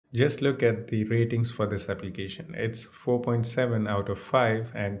Just look at the ratings for this application. It's 4.7 out of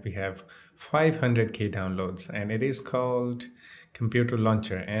 5 and we have 500k downloads, and it is called Computer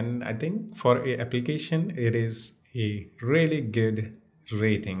Launcher. And I think for a application it is a really good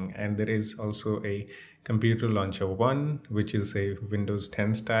rating. And there is also a Computer Launcher 1 which is a Windows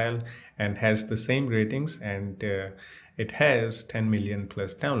 10 style and has the same ratings, and it has 10 million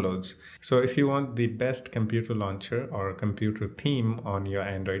plus downloads. So if you want the best computer launcher or computer theme on your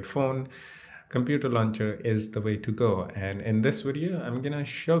Android phone, Computer Launcher is the way to go. And in this video, I'm gonna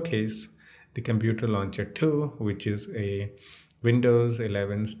showcase the Computer Launcher 2, which is a Windows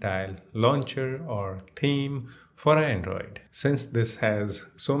 11 style launcher or theme for Android. Since this has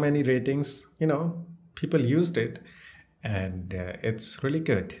so many ratings, people used it, and it's really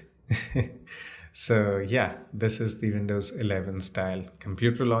good. So yeah, this is the Windows 11 style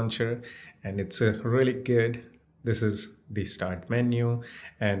computer launcher, and it's really good. This is the start menu,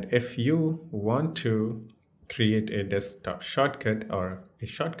 and if you want to create a desktop shortcut or a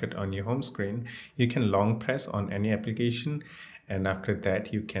shortcut on your home screen, you can long press on any application, and after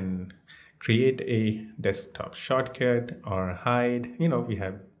that you can create a desktop shortcut or hide. We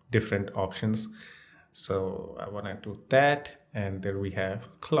have different options. So I want to do that, and there we have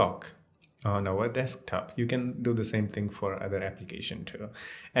clock on our desktop. You can do the same thing for other application too,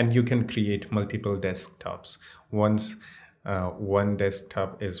 and you can create multiple desktops. Once one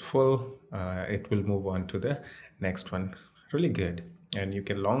desktop is full, it will move on to the next one. Really good. And you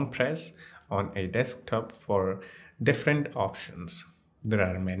can long press on a desktop for different options. There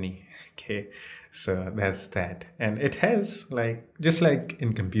are many. Okay, so that's that. And it has, just like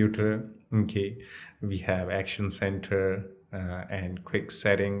in computer, okay, we have action center and quick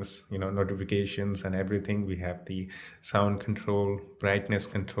settings, notifications and everything. We have the sound control, brightness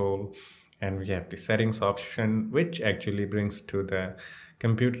control, and we have the settings option, which actually brings to the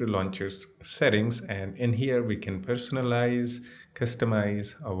computer launcher's settings. And in here we can personalize,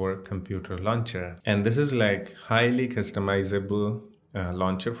 customize our computer launcher. And this is like highly customizable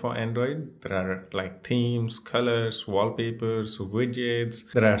launcher for Android. There are themes, colors, wallpapers, widgets.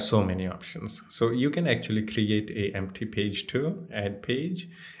 There are so many options. So you can actually create a empty page too, add page,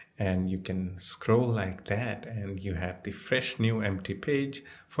 and you can scroll like that, and you have the fresh new empty page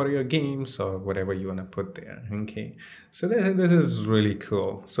for your games or whatever you want to put there. Okay, so this is really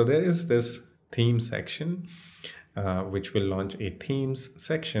cool. So there is this theme section, which will launch a themes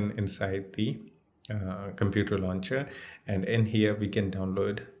section inside the computer launcher, and in here we can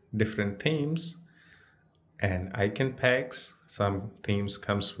download different themes and icon packs. Some themes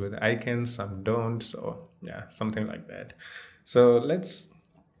comes with icons, some don't. So yeah, something like that. So let's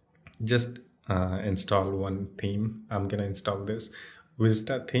just install one theme. I'm gonna install this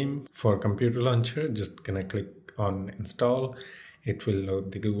Vista theme for computer launcher. Just gonna click on install. It will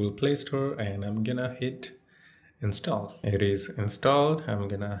load the Google Play Store, and I'm gonna hit install. It is installed. I'm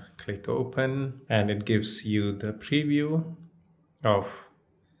gonna click open, and it gives you the preview of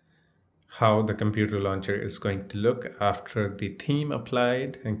how the computer launcher is going to look after the theme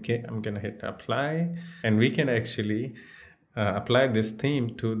applied. Okay, I'm gonna hit apply, and we can actually apply this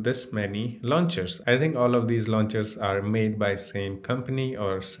theme to this many launchers. I think all of these launchers are made by same company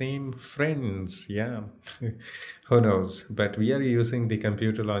or same friends. Yeah, who knows? But we are using the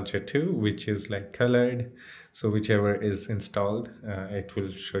computer launcher 2, which is colored. So whichever is installed, it will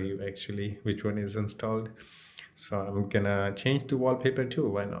show you actually which one is installed. So I'm gonna change the wallpaper too.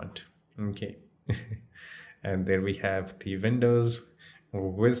 Why not? Okay. And there we have the Windows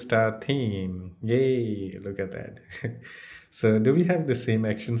Vista theme. Yay, look at that. So do we have the same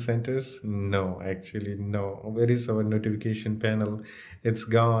action centers? No, actually no. Where is our notification panel? It's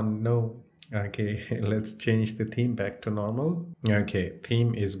gone. No. Okay, let's change the theme back to normal. Okay,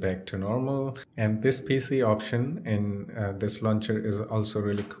 theme is back to normal. And this PC option in this launcher is also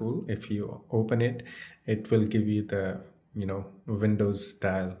really cool. If you open it, it will give you the Windows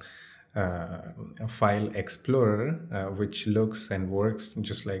style file explorer, which looks and works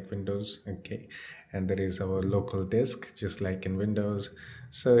just like Windows. Okay, and there is our local disk just like in Windows.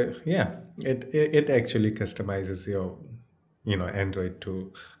 So yeah, it actually customizes your Android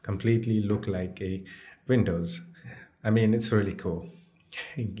to completely look like a Windows. I mean, it's really cool.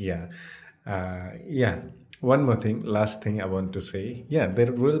 Yeah. Yeah, one more thing, last thing I want to say. Yeah,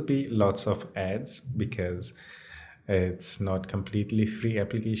 there will be lots of ads because it's not completely free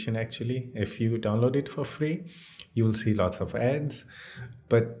application. Actually, if you download it for free, you will see lots of ads,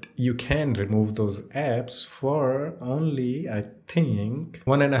 but you can remove those apps for only, I think,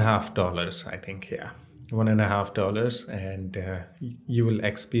 $1.50. I think, yeah, $1.50, and you will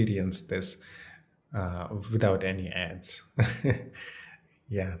experience this without any ads.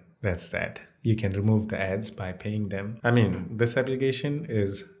 Yeah, that's that. You can remove the ads by paying them. I mean, this application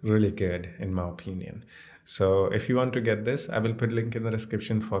is really good in my opinion. So if you want to get this, I will put link in the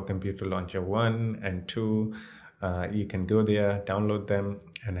description for Computer Launcher 1 and 2. You can go there, download them,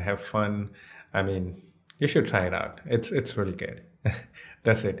 and have fun. I mean, you should try it out. It's really good.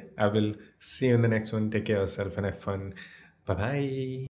 That's it. I will see you in the next one. Take care of yourself and have fun. Bye bye.